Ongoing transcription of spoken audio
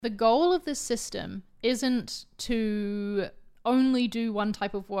The goal of this system isn't to only do one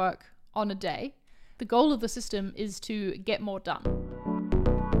type of work on a day. The goal of the system is to get more done.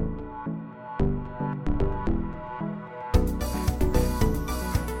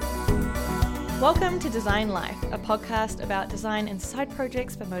 Welcome to Design Life, a podcast about design and side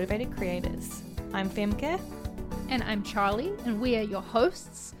projects for motivated creators. I'm Femke. And I'm Charlie, and we are your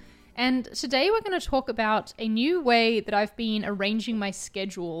hosts. And today we're going to talk about a new way that I've been arranging my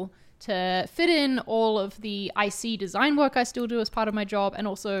schedule to fit in all of the IC design work I still do as part of my job, and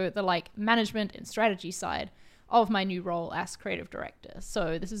also the management and strategy side of my new role as creative director.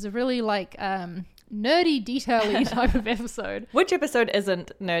 So this is a really nerdy, detail-y type of episode. Which episode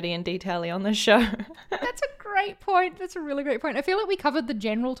isn't nerdy and detail-y on this show? That's a great point. That's a really great point. I feel like we covered the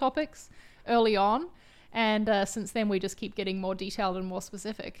general topics early on. And since then, we just keep getting more detailed and more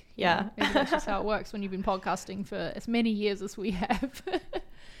specific. Yeah. Maybe that's just how it works when you've been podcasting for as many years as we have.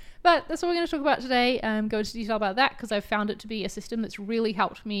 But that's what we're going to talk about today. Go into detail about that because I've found it to be a system that's really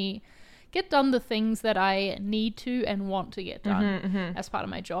helped me get done the things that I need to and want to get done as part of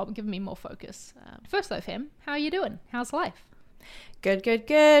my job and given me more focus. First though, Fem, how are you doing? How's life?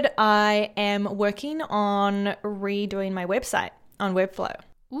 Good. I am working on redoing my website on Webflow.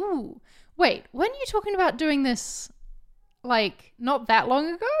 Ooh. Wait, when are you talking about doing this, not that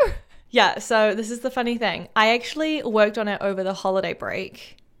long ago? Yeah, so this is the funny thing. I actually worked on it over the holiday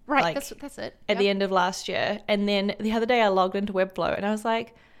break. Right, that's it. At the end of last year. And then the other day I logged into Webflow and I was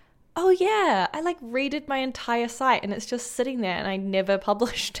like, oh yeah, I redid my entire site and it's just sitting there and I never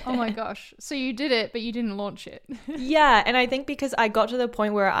published it. Oh my gosh. So you did it, but you didn't launch it. Yeah, and I think because I got to the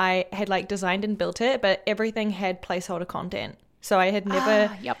point where I had designed and built it, but everything had placeholder content. So I had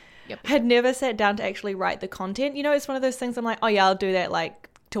never... Yep. Had never sat down to actually write the content. You know, it's one of those things I'm like, oh yeah, I'll do that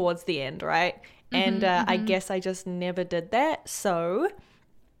towards the end, right? And I guess I just never did that. So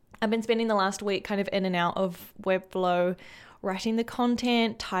I've been spending the last week kind of in and out of Webflow, writing the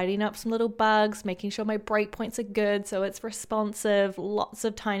content, tidying up some little bugs, making sure my breakpoints are good so it's responsive, lots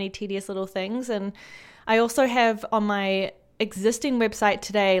of tiny, tedious little things. And I also have on my existing website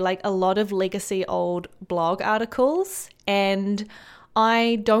today, a lot of legacy old blog articles, and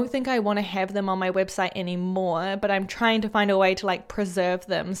I don't think I want to have them on my website anymore, but I'm trying to find a way to preserve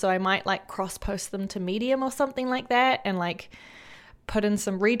them. So I might cross-post them to Medium or something like that and put in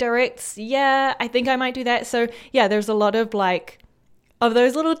some redirects. Yeah, I think I might do that. So yeah, there's a lot of of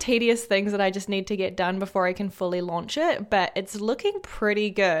those little tedious things that I just need to get done before I can fully launch it, but it's looking pretty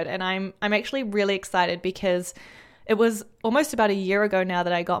good. And I'm actually really excited because it was almost about a year ago now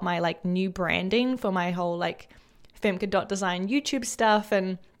that I got my new branding for my whole Femke.design YouTube stuff,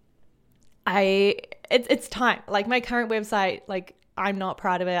 and it's time. My current website, I'm not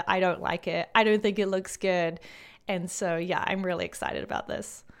proud of it. I don't like it. I don't think it looks good. And so yeah, I'm really excited about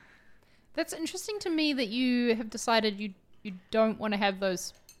this. That's interesting to me that you have decided you don't want to have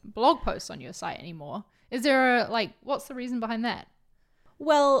those blog posts on your site anymore. Is there what's the reason behind that?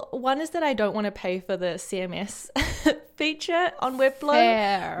 Well, one is that I don't want to pay for the CMS feature on Webflow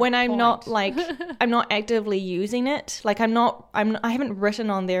Fair when I'm point. not I'm not actively using it. I haven't written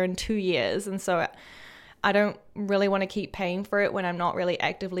on there in 2 years, and so I don't really want to keep paying for it when I'm not really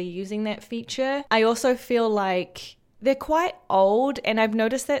actively using that feature. I also feel like they're quite old, and I've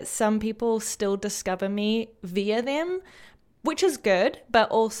noticed that some people still discover me via them, which is good,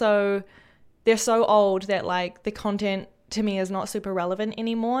 but also they're so old that the content to me is not super relevant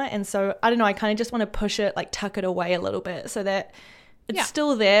anymore. And so I don't know, I kind of just want to push it, tuck it away a little bit so that it's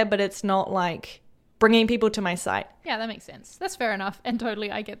still there, but it's not bringing people to my site. Yeah, that makes sense. That's fair enough. And totally,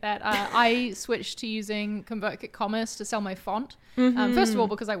 I get that. I switched to using ConvertKit Commerce to sell my font. First of all,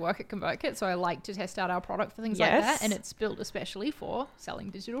 because I work at ConvertKit, so I like to test out our product for things like that. And it's built especially for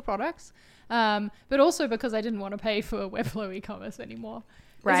selling digital products. But also because I didn't want to pay for Webflow e-commerce anymore.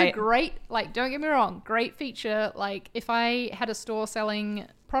 Right. It's a great, don't get me wrong, great feature. If I had a store selling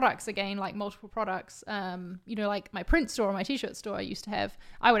products again, multiple products, my print store or my t-shirt store I used to have,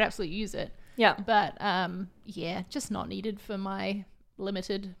 I would absolutely use it. Yeah. But just not needed for my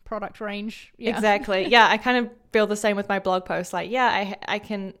limited product range. Yeah. Exactly. Yeah, I kind of feel the same with my blog posts. I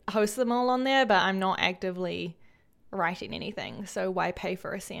can host them all on there, but I'm not actively writing anything. So why pay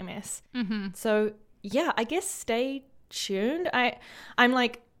for a CMS? So yeah, I guess stay tuned. I'm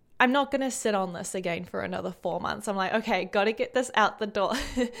not gonna sit on this again for another 4 months. I'm okay, gotta get this out the door.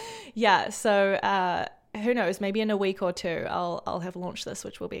 Yeah, so who knows, maybe in a week or two I'll have launched this,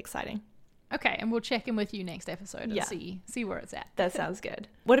 which will be exciting. Okay, and we'll check in with you next episode and see where it's at. That sounds good.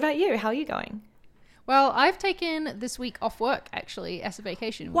 What about you? How are you going? Well, I've taken this week off work actually as a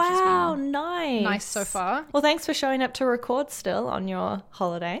vacation. Which Wow, has been nice. nice so far. Well, thanks for showing up to record still on your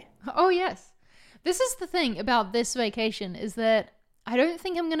holiday. Oh, yes. This is the thing about this vacation is that I don't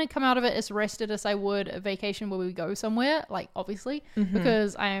think I'm going to come out of it as rested as I would a vacation where we go somewhere, like obviously,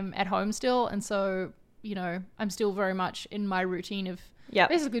 because I'm at home still. And so, you know, I'm still very much in my routine of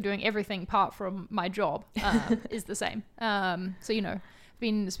basically doing everything apart from my job is the same. So, you know, I've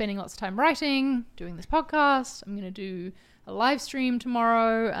been spending lots of time writing, doing this podcast. I'm going to do a live stream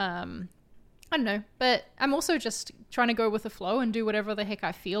tomorrow. I don't know, but I'm also just trying to go with the flow and do whatever the heck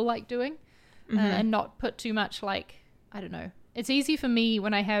I feel like doing and not put too much like, I don't know. It's easy for me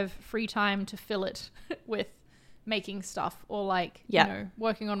when I have free time to fill it with making stuff or like, you know,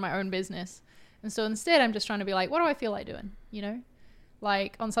 working on my own business. And so instead I'm just trying to be like, what do I feel like doing? You know,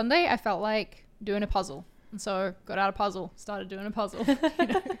 like on Sunday I felt like doing a puzzle. And so got out a puzzle, started doing a puzzle, you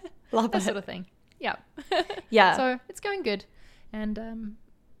know, Love that it. sort of thing. Yeah. Yeah. So it's going good. And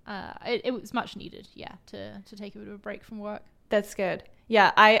it was much needed, to take a bit of a break from work. That's good.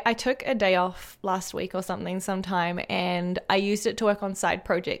 Yeah, I took a day off last week or something sometime, and I used it to work on side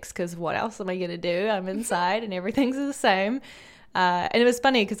projects because what else am I going to do? I'm inside and everything's the same. And it was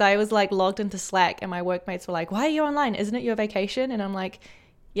funny because I was like logged into Slack and my workmates were like, why are you online? Isn't it your vacation? And I'm like,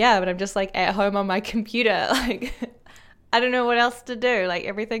 yeah, but I'm just like at home on my computer. Like, I don't know what else to do. Like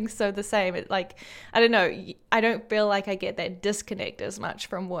everything's so the same. It like, I don't know. I don't feel like I get that disconnect as much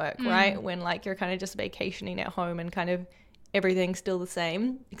from work, right? When like you're kind of just vacationing at home and kind of everything's still the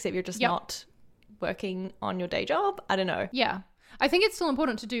same, except you're just not working on your day job. I don't know. Yeah. I think it's still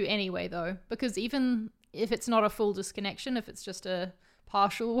important to do anyway, though, because even if it's not a full disconnection, if it's just a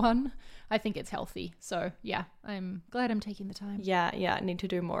partial one, I think it's healthy. So, yeah, I'm glad I'm taking the time. Yeah, I need to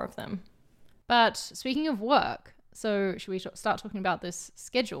do more of them. But speaking of work, so should we start talking about this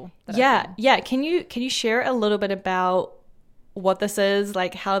schedule? Yeah. Can you share a little bit about what this is,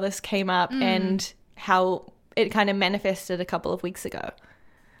 like how this came up and how it kind of manifested a couple of weeks ago?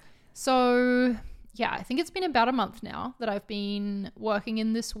 So, yeah, I think it's been about a month now that I've been working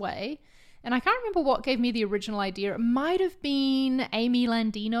in this way. And I can't remember what gave me the original idea. It might have been Amy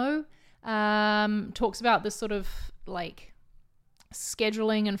Landino. Talks about this sort of like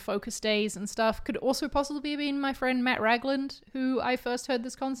scheduling and focus days and stuff. Could also possibly be my friend Matt Ragland, who I first heard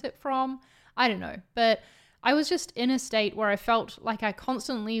this concept from. I don't know. But I was just in a state where I felt like I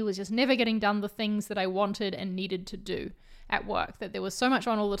constantly was just never getting done the things that I wanted and needed to do at work, that there was so much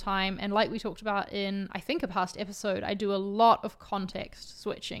on all the time. And like we talked about in, I think, a past episode, I do a lot of context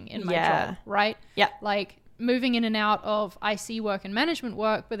switching in my job, right? Yeah. Like moving in and out of IC work and management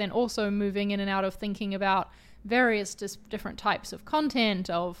work, but then also moving in and out of thinking about various different types of content,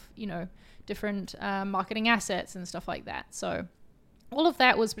 of, you know, different marketing assets and stuff like that. So all of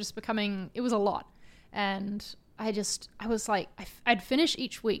that was just becoming, it was a lot. And I was like, I'd finish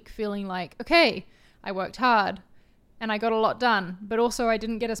each week feeling like, okay, I worked hard and I got a lot done, but also I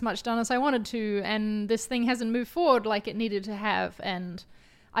didn't get as much done as I wanted to. And this thing hasn't moved forward like it needed to have. And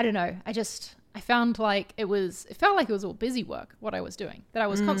I don't know, I found like it felt like it was all busy work, what I was doing, that I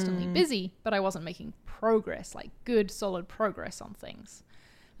was constantly busy, but I wasn't making progress, like good, solid progress on things.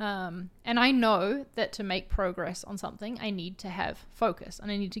 And I know that to make progress on something, I need to have focus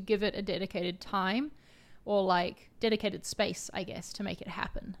and I need to give it a dedicated time or like dedicated space, I guess, to make it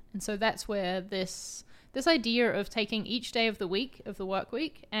happen. And so that's where this idea of taking each day of the week, of the work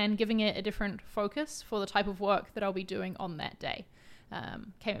week, and giving it a different focus for the type of work that I'll be doing on that day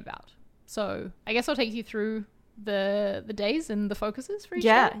came about. So I guess I'll take you through the days and the focuses for each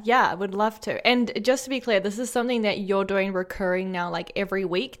day. Yeah, I would love to. And just to be clear, this is something that you're doing recurring now, like every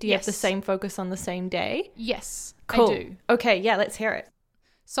week. Do you have the same focus on the same day? Yes, cool. I do. Okay, yeah, let's hear it.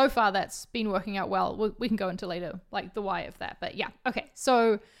 So far, that's been working out well. We can go into later, like the why of that. But yeah, okay.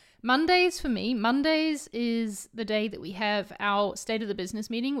 So Mondays for me, Mondays is the day that we have our State of the Business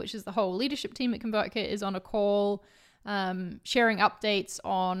meeting, which is the whole leadership team at ConvertKit is on a call, sharing updates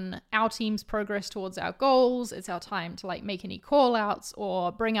on our team's progress towards our goals. It's our time to like make any call outs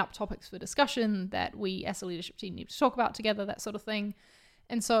or bring up topics for discussion that we as a leadership team need to talk about together, that sort of thing.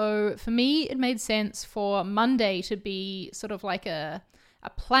 And so for me, it made sense for Monday to be sort of like a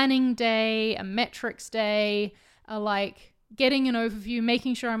planning day, a metrics day, a like getting an overview,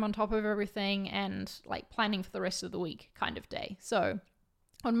 making sure I'm on top of everything and like planning for the rest of the week kind of day. So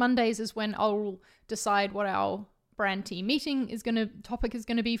on Mondays is when I'll decide what our brand team meeting topic is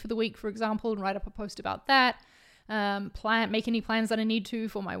going to be for the week, for example, and write up a post about that. Make any plans that I need to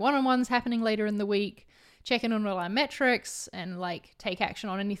for my one-on-ones happening later in the week, check in on all our metrics and like take action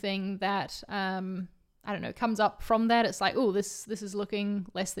on anything that I don't know, comes up from that. It's like, oh, this is looking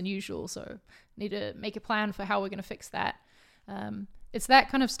less than usual, so need to make a plan for how we're going to fix that. It's that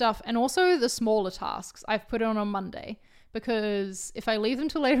kind of stuff. And also the smaller tasks I've put on Monday, because if I leave them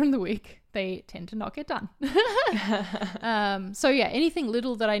till later in the week, they tend to not get done. So yeah, anything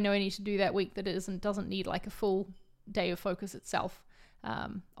little that I know I need to do that week that doesn't need like a full day of focus itself,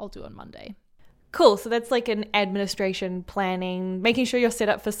 I'll do on Monday. Cool. So that's like an administration, planning, making sure you're set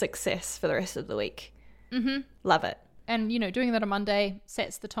up for success for the rest of the week. Mm-hmm. Love it. And, doing that on Monday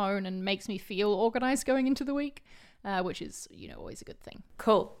sets the tone and makes me feel organized going into the week, which is, always a good thing.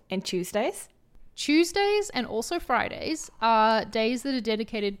 Cool. And Tuesdays? Tuesdays and also Fridays are days that are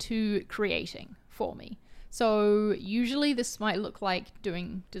dedicated to creating for me. So usually this might look like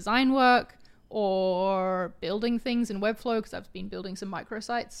doing design work or building things in Webflow, because I've been building some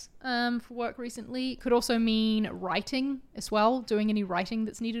microsites for work recently. Could also mean writing as well, doing any writing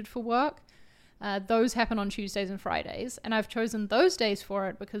that's needed for work. Those happen on Tuesdays and Fridays, and I've chosen those days for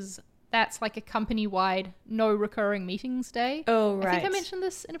it because that's like a company-wide no recurring meetings day. Oh, right. I think I mentioned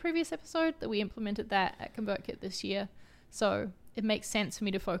this in a previous episode that we implemented that at ConvertKit this year. So it makes sense for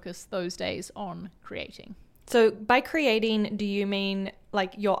me to focus those days on creating. So by creating, do you mean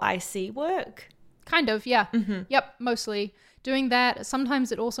like your IC work? Kind of, yeah. Mm-hmm. Yep, mostly. Doing that.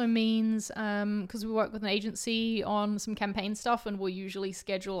 Sometimes it also means, because we work with an agency on some campaign stuff, and we'll usually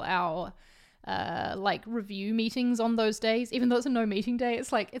schedule our review meetings on those days. Even though it's a no meeting day,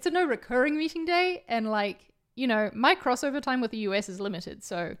 it's a no recurring meeting day, and my crossover time with the US is limited,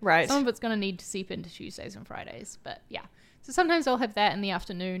 so right. Some of it's going to need to seep into Tuesdays and Fridays. But yeah, so sometimes I'll have that in the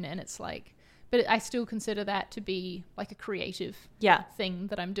afternoon, and it's but I still consider that to be like a creative thing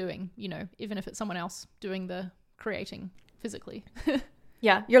that I'm doing, even if it's someone else doing the creating physically.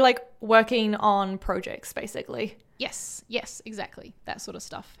 Yeah, you're like working on projects basically. Yes, exactly. That sort of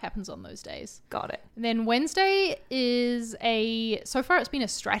stuff happens on those days. Got it. And then Wednesday is so far it's been a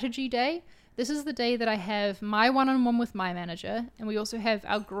strategy day. This is the day that I have my one-on-one with my manager, and we also have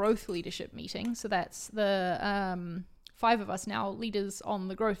our growth leadership meeting. So that's the 5 of us now, leaders on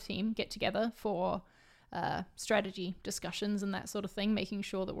the growth team, get together for strategy discussions and that sort of thing, making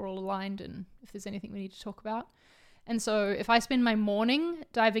sure that we're all aligned and if there's anything we need to talk about. And so if I spend my morning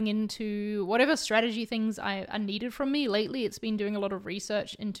diving into whatever strategy things are needed from me, lately it's been doing a lot of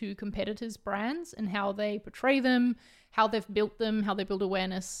research into competitors' brands and how they portray them, how they've built them, how they build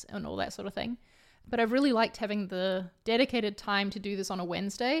awareness and all that sort of thing. But I've really liked having the dedicated time to do this on a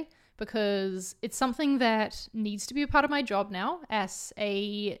Wednesday, because it's something that needs to be a part of my job now as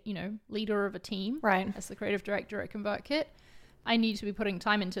a, leader of a team, right? As the creative director at ConvertKit. I need to be putting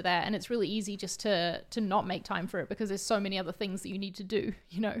time into that, and it's really easy just to not make time for it because there's so many other things that you need to do,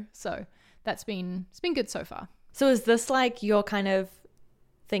 So it's been good so far. So is this like your kind of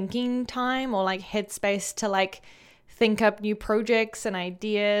thinking time or like headspace to think up new projects and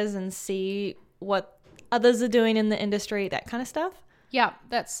ideas and see what others are doing in the industry, that kind of stuff? Yeah,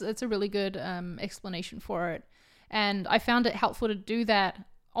 that's a really good explanation for it. And I found it helpful to do that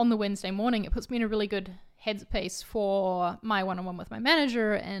on the Wednesday morning. It puts me in a really good headspace for my one-on-one with my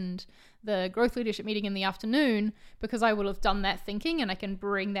manager and the growth leadership meeting in the afternoon, because I will have done that thinking and I can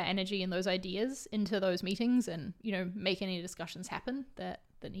bring that energy and those ideas into those meetings and, make any discussions happen that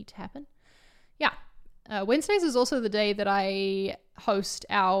need to happen. Yeah. Wednesdays is also the day that I host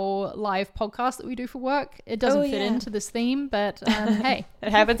our live podcast that we do for work. It doesn't fit into this theme, but hey.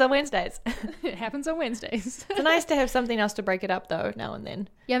 It happens on Wednesdays. It happens on Wednesdays. It's nice to have something else to break it up, though, now and then.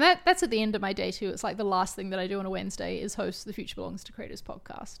 Yeah, that's at the end of my day, too. It's like the last thing that I do on a Wednesday is host the Future Belongs to Creators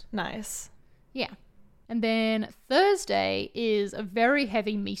podcast. Nice. Yeah. And then Thursday is a very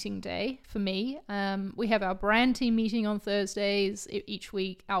heavy meeting day for me. We have our brand team meeting on Thursdays each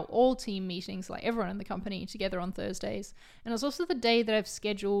week, our all team meetings, like everyone in the company together on Thursdays. And it's also the day that I've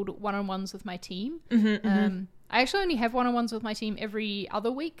scheduled one-on-ones with my team. I actually only have one-on-ones with my team every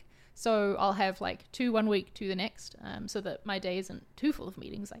other week. So I'll have 2 one week, 2 the next, so that my day isn't too full of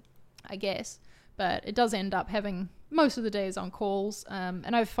meetings, I guess. But it does end up having most of the days on calls.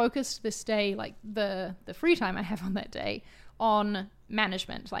 And I've focused this day, the free time I have on that day, on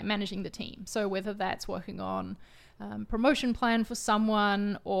management, managing the team. So whether that's working on promotion plan for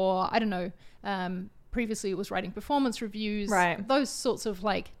someone, or I don't know, previously it was writing performance reviews, right? Those sorts of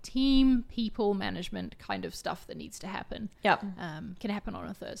team people management kind of stuff that needs to happen. Yep. Can happen on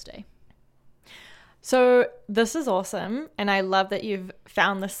a Thursday. So this is awesome, and I love that you've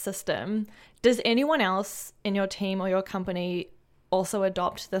found this system. Does anyone else in your team or your company also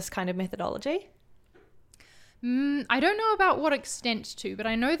adopt this kind of methodology? I don't know about what extent to, but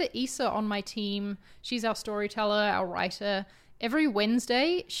I know that Issa on my team, she's our storyteller, our writer. Every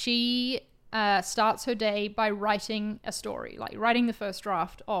Wednesday, she starts her day by writing a story, like writing the first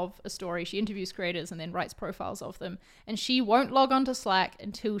draft of a story. She interviews creators and then writes profiles of them. And she won't log on to Slack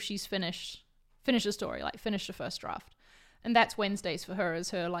until she's finished a story, like finished the first draft. And that's Wednesdays for her,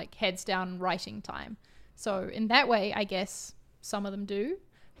 as her like heads down writing time. So in that way, I guess some of them do,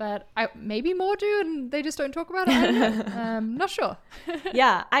 but maybe more do and they just don't talk about it. I don't know. Not sure.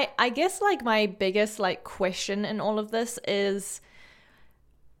 Yeah, I guess like my biggest like question in all of this is,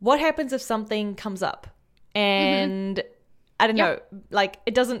 what happens if something comes up and I don't know, like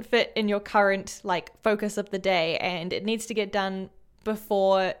it doesn't fit in your current like focus of the day and it needs to get done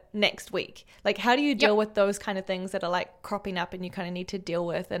before next week? Like, how do you deal with those kind of things that are like cropping up and you kind of need to deal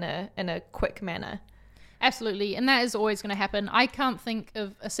with in a quick manner? Absolutely. And that is always going to happen. I can't think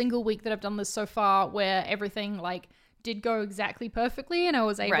of a single week that I've done this so far where everything like did go exactly perfectly and I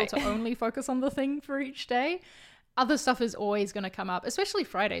was able to only focus on the thing for each day. Other stuff is always going to come up, especially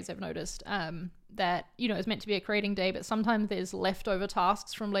Fridays. I've noticed that, you know, it's meant to be a creating day, but sometimes there's leftover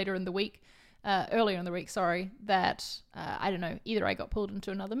tasks from earlier in the week, that, I don't know, either I got pulled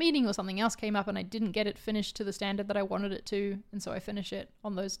into another meeting or something else came up and I didn't get it finished to the standard that I wanted it to. And so I finish it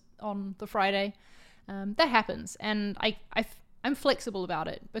on the Friday. That happens. And I'm flexible about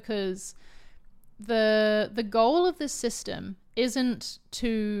it because the goal of this system isn't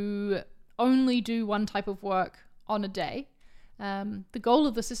to only do one type of work on a day. The goal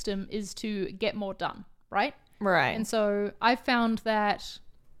of the system is to get more done, right? Right. And so I've found that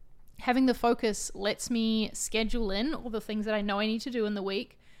having the focus lets me schedule in all the things that I know I need to do in the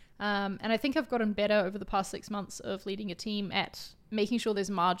week. And I think I've gotten better over the past 6 months of leading a team at making sure there's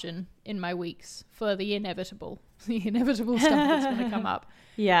margin in my weeks for the inevitable stuff that's going to come up.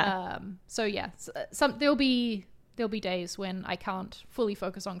 Yeah. There'll be days when I can't fully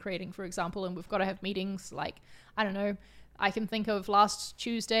focus on creating, for example, and we've got to have meetings. Like, I don't know, I can think of last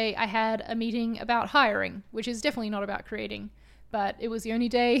Tuesday I had a meeting about hiring, which is definitely not about creating, but it was the only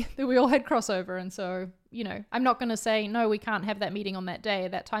day that we all had crossover. And so, you know, I'm not going to say, no, we can't have that meeting on that day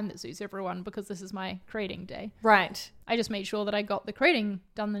at that time that suits everyone because this is my creating day. Right. I just made sure that I got the creating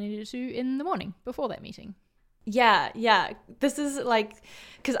done that I needed to in the morning before that meeting. Yeah. This is like,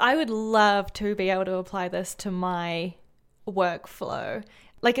 because I would love to be able to apply this to my workflow.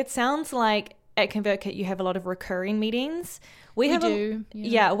 Like, it sounds like at ConvertKit you have a lot of recurring meetings. We do.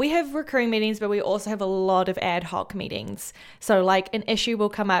 We have recurring meetings, but we also have a lot of ad hoc meetings. So like an issue will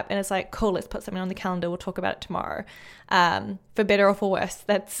come up and it's like, cool, let's put something on the calendar. We'll talk about it tomorrow. For better or for worse,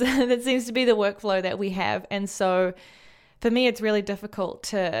 that seems to be the workflow that we have. And so for me, it's really difficult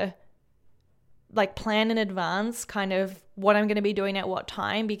to like plan in advance kind of what I'm going to be doing at what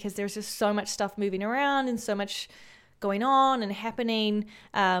time, because there's just so much stuff moving around and so much going on and happening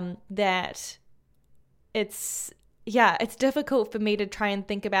that it's difficult for me to try and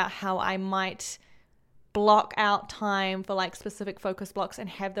think about how I might block out time for like specific focus blocks and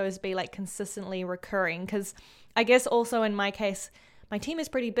have those be like consistently recurring. Because I guess also in my case, my team is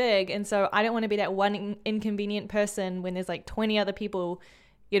pretty big, and so I don't want to be that one inconvenient person when there's like 20 other people,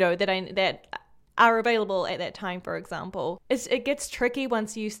 you know, that are available at that time, for example. It gets tricky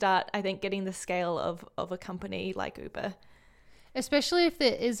once you start, I think, getting the scale of a company like Uber. Especially if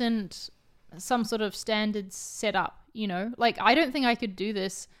there isn't some sort of standards set up, you know? Like, I don't think I could do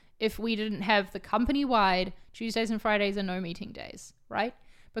this if we didn't have the company-wide Tuesdays and Fridays are no meeting days, right?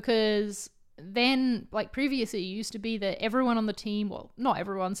 Because then, like previously, it used to be that everyone on the team, well, not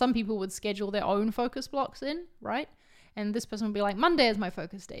everyone, some people would schedule their own focus blocks in, right? And this person would be like, Monday is my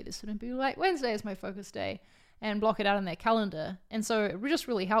focus day. This would be like, Wednesday is my focus day, and block it out in their calendar. And so it just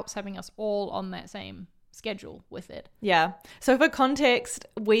really helps having us all on that same schedule with it. Yeah. So for context,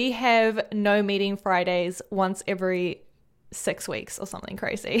 we have no meeting Fridays once every 6 weeks or something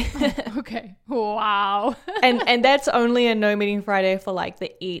crazy. Okay. Wow. and that's only a no meeting Friday for like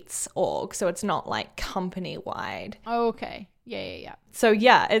the Eats org. So it's not like company wide. Okay. Yeah. So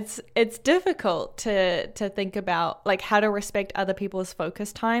yeah, it's difficult to think about like how to respect other people's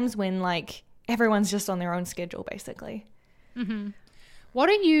focus times when like everyone's just on their own schedule basically. Mm-hmm. What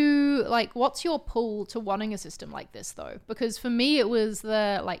are you like? What's your pull to wanting a system like this though? Because for me, it was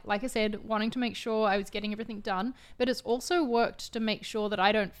the like I said, wanting to make sure I was getting everything done, but it's also worked to make sure that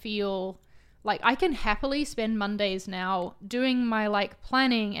I don't feel like I can happily spend Mondays now doing my like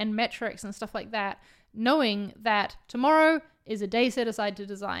planning and metrics and stuff like that, knowing that tomorrow is a day set aside to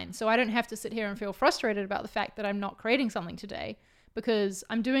design. So I don't have to sit here and feel frustrated about the fact that I'm not creating something today, because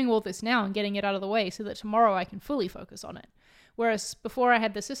I'm doing all this now and getting it out of the way so that tomorrow I can fully focus on it. Whereas before I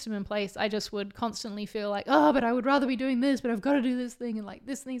had the system in place, I just would constantly feel like, oh, but I would rather be doing this, but I've got to do this thing and like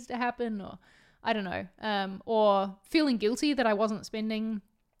this needs to happen, or I don't know, or feeling guilty that I wasn't spending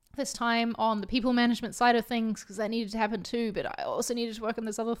this time on the people management side of things because that needed to happen too, but I also needed to work on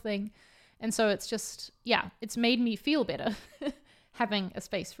this other thing. And so it's just, yeah, it's made me feel better having a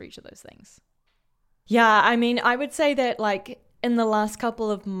space for each of those things. Yeah, I mean, I would say that like in the last couple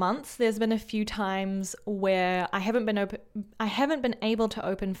of months, there's been a few times where I haven't been able to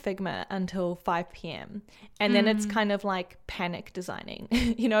open Figma until 5 p.m. And then it's kind of like panic designing,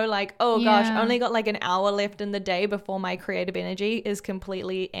 you know, like, oh gosh, I only got like an hour left in the day before my creative energy is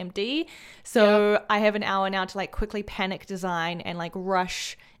completely empty. So I have an hour now to like quickly panic design and like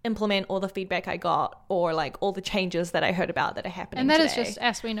rush implement all the feedback I got or like all the changes that I heard about that are happening and that today. Is just,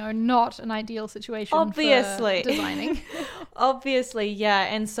 as we know, not an ideal situation obviously for designing. Obviously, yeah.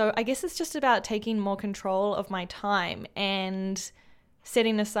 And so I guess it's just about taking more control of my time and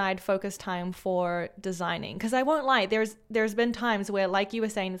setting aside focus time for designing, because I won't lie, there's been times where, like you were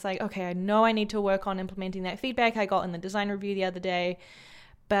saying, it's like, okay, I know I need to work on implementing that feedback I got in the design review the other day,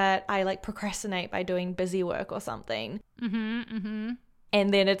 but I like procrastinate by doing busy work or something.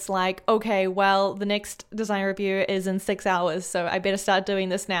 And then it's like, okay, well, the next design review is in 6 hours, so I better start doing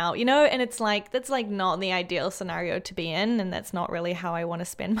this now, you know? And it's like, that's like not the ideal scenario to be in, and that's not really how I want to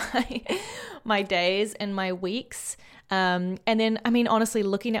spend my days and my weeks. And then, I mean, honestly,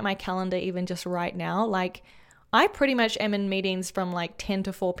 looking at my calendar even just right now, like I pretty much am in meetings from like 10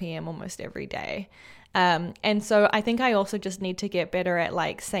 to 4 p.m. almost every day. And so I think I also just need to get better at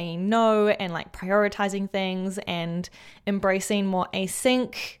like saying no and like prioritizing things and embracing more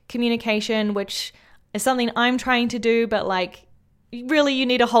async communication, which is something I'm trying to do, but like really you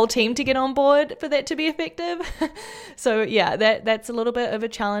need a whole team to get on board for that to be effective. So yeah, that's a little bit of a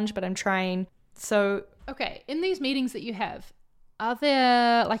challenge, but I'm trying. So okay, in these meetings that you have, are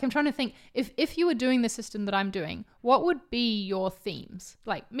there, like, I'm trying to think, if you were doing the system that I'm doing, what would be your themes?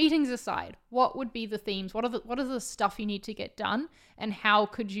 Like, meetings aside, what would be the themes? What are the stuff you need to get done, and how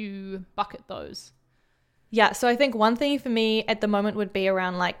could you bucket those? Yeah, so I think one thing for me at the moment would be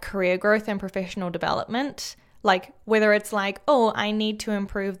around like career growth and professional development. Like whether it's like, oh, I need to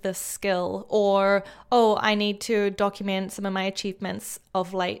improve this skill, or, oh, I need to document some of my achievements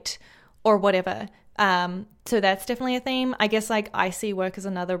of late, or whatever. So that's definitely a theme. I guess like IC work is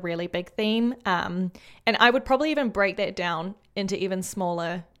another really big theme. And I would probably even break that down into even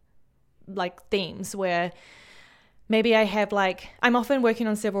smaller like themes where maybe I have like, I'm often working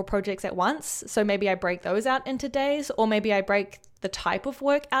on several projects at once. So maybe I break those out into days, or maybe I break the type of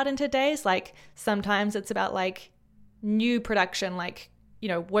work out into days. Like sometimes it's about like new production, like, you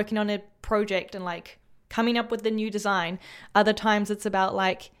know, working on a project and like coming up with the new design. Other times it's about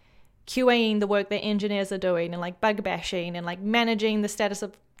like QAing the work that engineers are doing and like bug bashing and like managing the status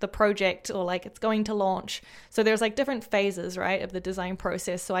of the project, or like it's going to launch. So there's like different phases, right, of the design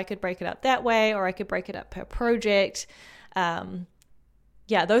process. So I could break it up that way, or I could break it up per project.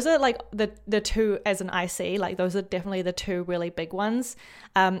 Yeah, those are like the two as an IC, like those are definitely the two really big ones.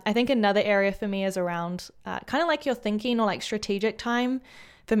 I think another area for me is around kind of like your thinking or like strategic time.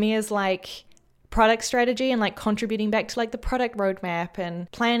 For me is like product strategy and like contributing back to like the product roadmap and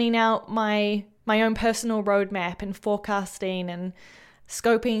planning out my own personal roadmap and forecasting and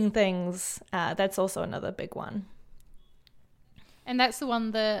scoping things. That's also another big one. And that's the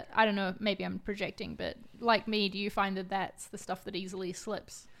one that, I don't know, maybe I'm projecting, but like me, do you find that that's the stuff that easily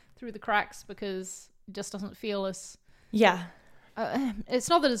slips through the cracks because it just doesn't feel as... Yeah. It's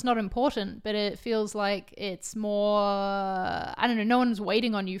not that it's not important, but it feels like it's more, I don't know, no one's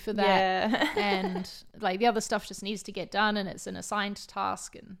waiting on you for that. Yeah. And like the other stuff just needs to get done and it's an assigned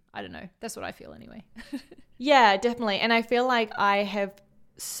task, and I don't know. That's what I feel anyway. Yeah, definitely. And I feel like I have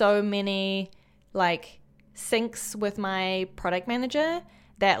so many like syncs with my product manager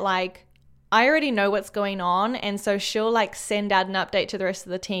that like I already know what's going on, and so she'll like send out an update to the rest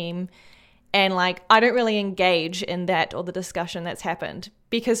of the team. And like, I don't really engage in that or the discussion that's happened,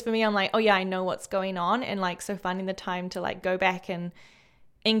 because for me, I'm like, oh yeah, I know what's going on. And like, so finding the time to like go back and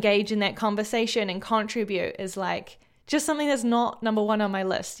engage in that conversation and contribute is like just something that's not number one on my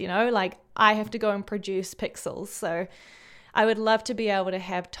list, you know, like I have to go and produce pixels. So I would love to be able to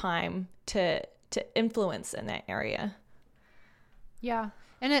have time to influence in that area. Yeah.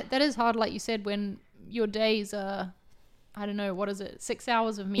 And that is hard, like you said, when your days are, I don't know, what is it, 6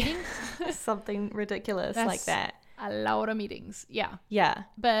 hours of meetings? Something ridiculous That's like that. A lot of meetings. Yeah. Yeah.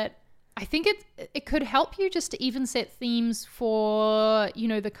 But I think it could help you just to even set themes for, you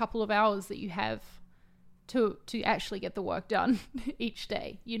know, the couple of hours that you have to actually get the work done each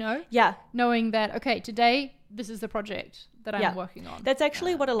day, you know? Yeah. Knowing that, okay, today, this is the project that I'm working on. That's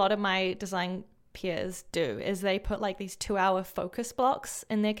actually what a lot of my design peers do, is they put like these 2-hour focus blocks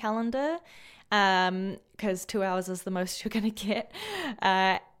in their calendar. Because 2 hours is the most you're going to get.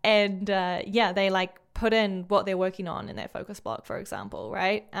 They like put in what they're working on in that focus block, for example,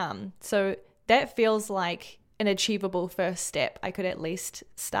 right? So that feels like an achievable first step I could at least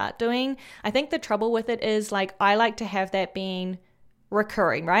start doing. I think the trouble with it is like I like to have that being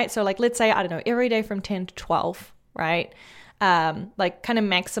recurring, right? So like let's say, I don't know, every day from 10 to 12, right? Like kind of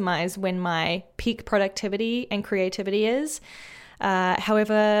maximize when my peak productivity and creativity is.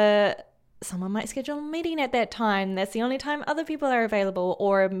 However, someone might schedule a meeting at that time. That's the only time other people are available.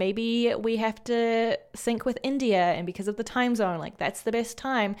 Or maybe we have to sync with India, and because of the time zone, like that's the best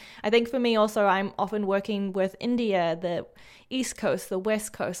time. I think for me also, I'm often working with India, the East Coast, the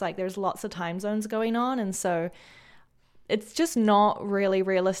West Coast, like there's lots of time zones going on. And so it's just not really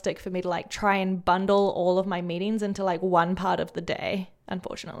realistic for me to like try and bundle all of my meetings into like one part of the day,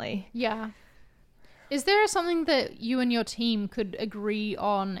 unfortunately. Yeah. Is there something that you and your team could agree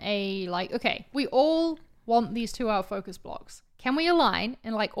on okay, we all want these 2-hour focus blocks. Can we align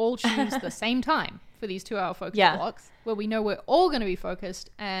and like all choose the same time for these 2-hour focus blocks where we know we're all going to be focused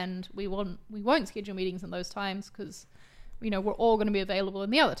and we won't schedule meetings in those times because, we're all going to be available in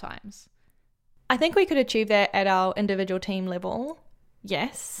the other times? I think we could achieve that at our individual team level.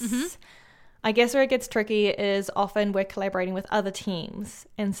 Yes. Mm-hmm. I guess where it gets tricky is often we're collaborating with other teams.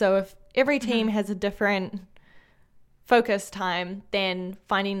 And so if every team has a different focus time, then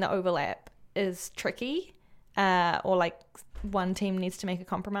finding the overlap is tricky. Or like one team needs to make a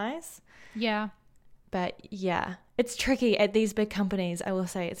compromise. Yeah. But yeah, it's tricky at these big companies. I will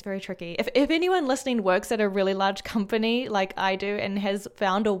say it's very tricky. If anyone listening works at a really large company like I do and has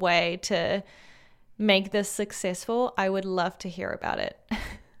found a way to make this successful, I would love to hear about it.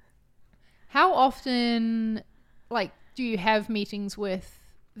 How often, do you have meetings with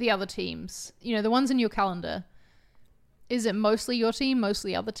the other teams? The ones in your calendar. Is it mostly your team,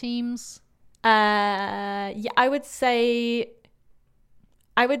 mostly other teams? Yeah, I would say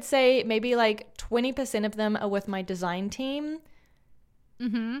maybe like 20% of them are with my design team.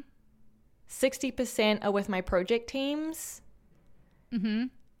 60% are with my project teams. And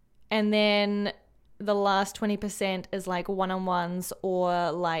then the last 20% is like one-on-ones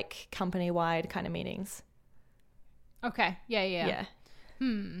or like company-wide kind of meetings. Okay. Yeah.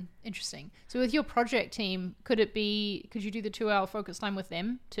 Interesting. So with your project team, could you do the 2-hour focus time with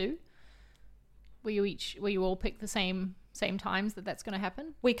them too? Will you all pick the same times that's going to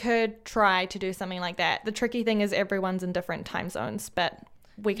happen? We could try to do something like that. The tricky thing is everyone's in different time zones, but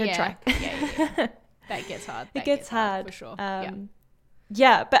we could try. Yeah. That gets hard. It gets hard for sure.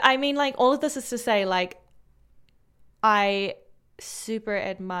 Yeah, but I mean, like, all of this is to say, like, I super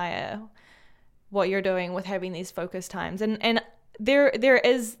admire what you're doing with having these focus times, and there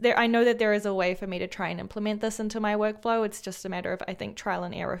I know that there is a way for me to try and implement this into my workflow. It's just a matter of, I think, trial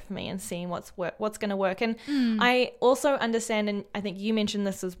and error for me and seeing what's going to work. And I also understand, and I think you mentioned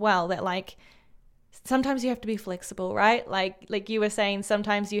this as well, that like sometimes you have to be flexible, right? Like you were saying,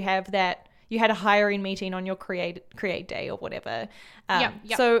 sometimes you have that. You had a hiring meeting on your create day or whatever.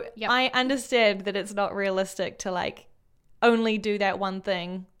 So I understand that it's not realistic to like only do that one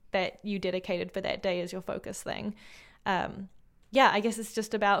thing that you dedicated for that day as your focus thing. I guess it's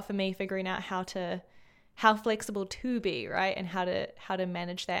just about, for me, figuring out how flexible to be, right? And how to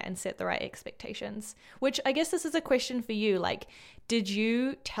manage that and set the right expectations. Which I guess this is a question for you. Like, did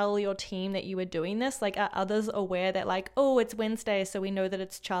you tell your team that you were doing this? Like, are others aware that like, oh, it's Wednesday, so we know that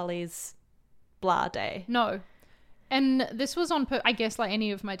it's Charlie's blah day? No. And this was on, I guess, like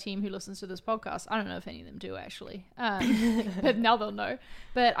any of my team who listens to this podcast. I don't know if any of them do, actually. But now they'll know.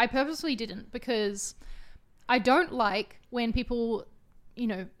 But I purposely didn't, because I don't like when people,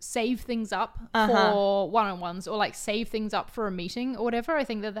 save things up for one-on-ones or like save things up for a meeting or whatever. I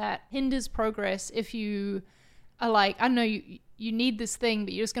think that hinders progress if you are like, I don't know, you need this thing,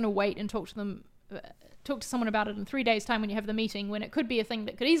 but you're just going to wait and talk to someone about it in 3 days' time when you have the meeting, when it could be a thing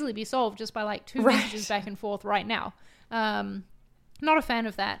that could easily be solved just by like 2 messages back and forth right now. Not a fan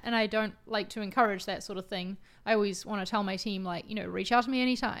of that, and I don't like to encourage that sort of thing. I always want to tell my team, like, reach out to me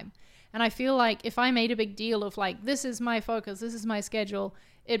anytime. And I feel like if I made a big deal of like, this is my focus, this is my schedule,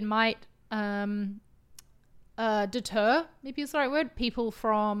 it might deter, maybe is the right word, people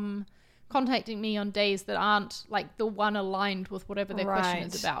from contacting me on days that aren't like the one aligned with whatever their question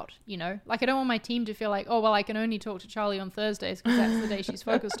is about, Like, I don't want my team to feel like, oh, well, I can only talk to Charlie on Thursdays because that's the day she's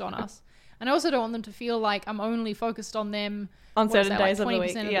focused on us. And I also don't want them to feel like I'm only focused on them on certain days of the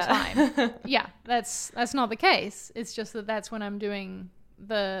week. 20% of the time. Yeah, that's not the case. It's just that's when I'm doing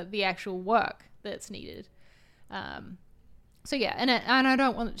the actual work that's needed. So yeah, and I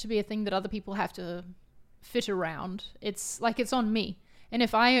don't want it to be a thing that other people have to fit around. It's like, it's on me. And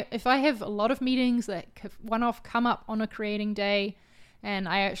if I have a lot of meetings that one-off come up on a creating day, and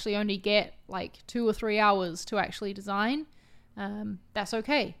I actually only get like 2 or 3 hours to actually design, that's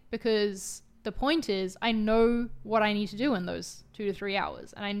okay, because the point is I know what I need to do in those 2 to 3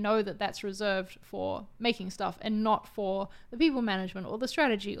 hours, and I know that that's reserved for making stuff and not for the people management or the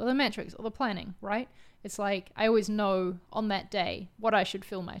strategy or the metrics or the planning, right? It's like I always know on that day what I should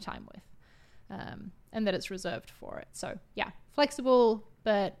fill my time with, and that it's reserved for it. So yeah, flexible,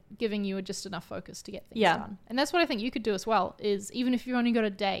 but giving you just enough focus to get things done. And that's what I think you could do as well, is even if you've only got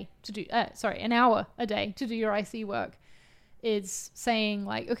an hour a day to do your IC work, is saying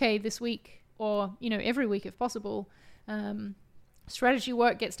like, okay, this week, or, you know, every week if possible, strategy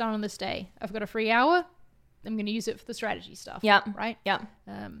work gets done on this day. I've got a free hour. I'm going to use it for the strategy stuff. Yeah. Right? Yeah.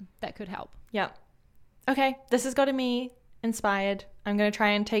 That could help. Yeah. Okay. This has gotten me inspired. I'm going to try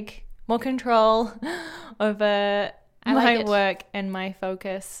and take more control over my work and my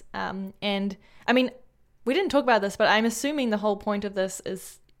focus. And I mean, we didn't talk about this, but I'm assuming the whole point of this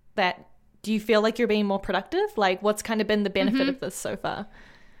is that, do you feel like you're being more productive? Like, what's kind of been the benefit of this so far?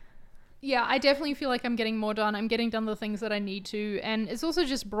 Yeah, I definitely feel like I'm getting more done. I'm getting done the things that I need to. And it's also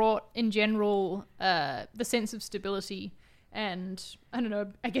just brought, in general, the sense of stability and, I don't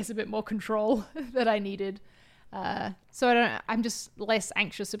know, I guess a bit more control that I needed. So I'm just less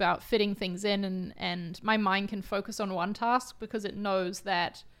anxious about fitting things in, and my mind can focus on one task because it knows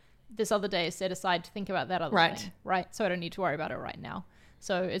that this other day is set aside to think about that other thing. Right. So I don't need to worry about it right now.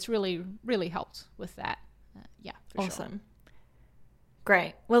 So it's really, really helped with that. Yeah. Awesome. Sure.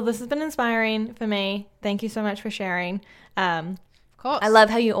 Great. Well, this has been inspiring for me. Thank you so much for sharing. Of course. I love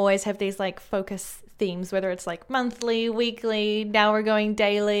how you always have these like focus themes, whether it's like monthly, weekly, now we're going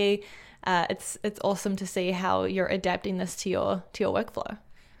daily. It's awesome to see how you're adapting this to your workflow.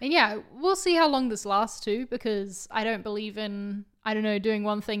 And yeah, we'll see how long this lasts too, because I don't believe in, I don't know, doing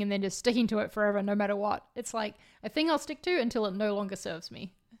one thing and then just sticking to it forever no matter what. It's like a thing I'll stick to until it no longer serves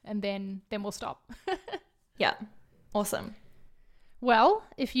me, and then we'll stop. Yeah. Awesome. Well,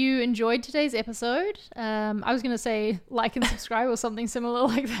 if you enjoyed today's episode, I was going to say like and subscribe or something similar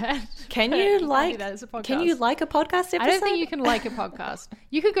like that. Can you like a podcast episode? I don't think you can like a podcast.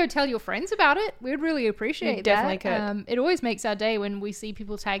 You could go tell your friends about it. We'd really appreciate that. Definitely could. It always makes our day when we see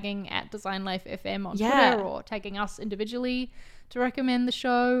people tagging at Design Life FM on Twitter, or tagging us individually to recommend the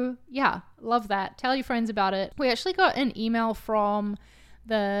show. Yeah, love that. Tell your friends about it. We actually got an email from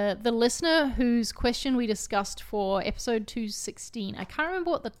the listener whose question we discussed for episode 216. I can't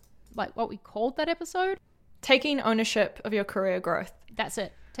remember what we called that episode. Taking ownership of your career growth. That's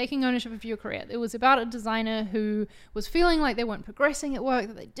it. Taking ownership of your career. It was about a designer who was feeling like they weren't progressing at work,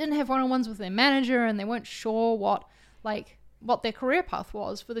 that they didn't have one-on-ones with their manager, and they weren't sure what their career path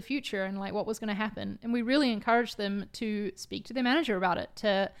was for the future and like what was going to happen. And we really encouraged them to speak to their manager about it,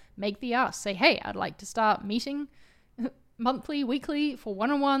 to make the ask, say, hey, I'd like to start meeting monthly, weekly for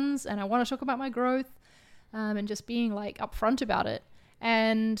one-on-ones, and I want to talk about my growth, and just being like upfront about it.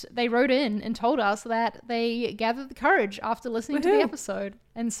 And they wrote in and told us that they gathered the courage after listening to the episode.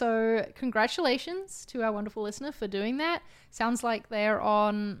 And so congratulations to our wonderful listener for doing that. Sounds like they're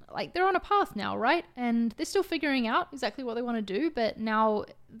on a path now, right? And they're still figuring out exactly what they want to do, but now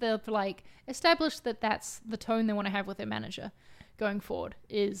they've like established that that's the tone they want to have with their manager going forward,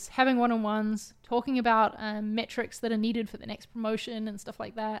 is having one-on-ones, talking about metrics that are needed for the next promotion and stuff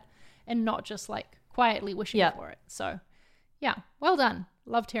like that, and not just like quietly wishing for it. So yeah, well done.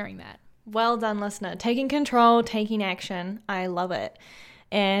 Loved hearing that. Well done, listener. Taking control, taking action. I love it.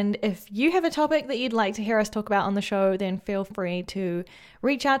 And if you have a topic that you'd like to hear us talk about on the show, then feel free to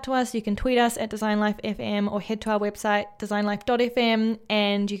reach out to us. You can tweet us at DesignLifeFM or head to our website, designlife.fm,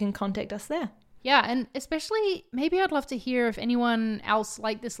 and you can contact us there. Yeah, and especially maybe I'd love to hear if anyone else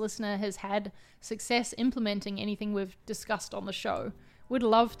like this listener has had success implementing anything we've discussed on the show. Would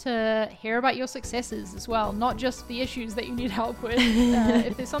love to hear about your successes as well, not just the issues that you need help with.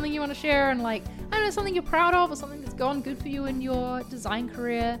 If there's something you want to share and like, I don't know, something you're proud of or something that's gone good for you in your design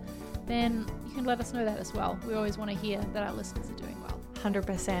career, then you can let us know that as well. We always want to hear that our listeners are doing well.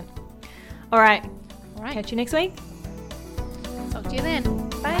 100%. All right. Catch you next week. Talk to you then.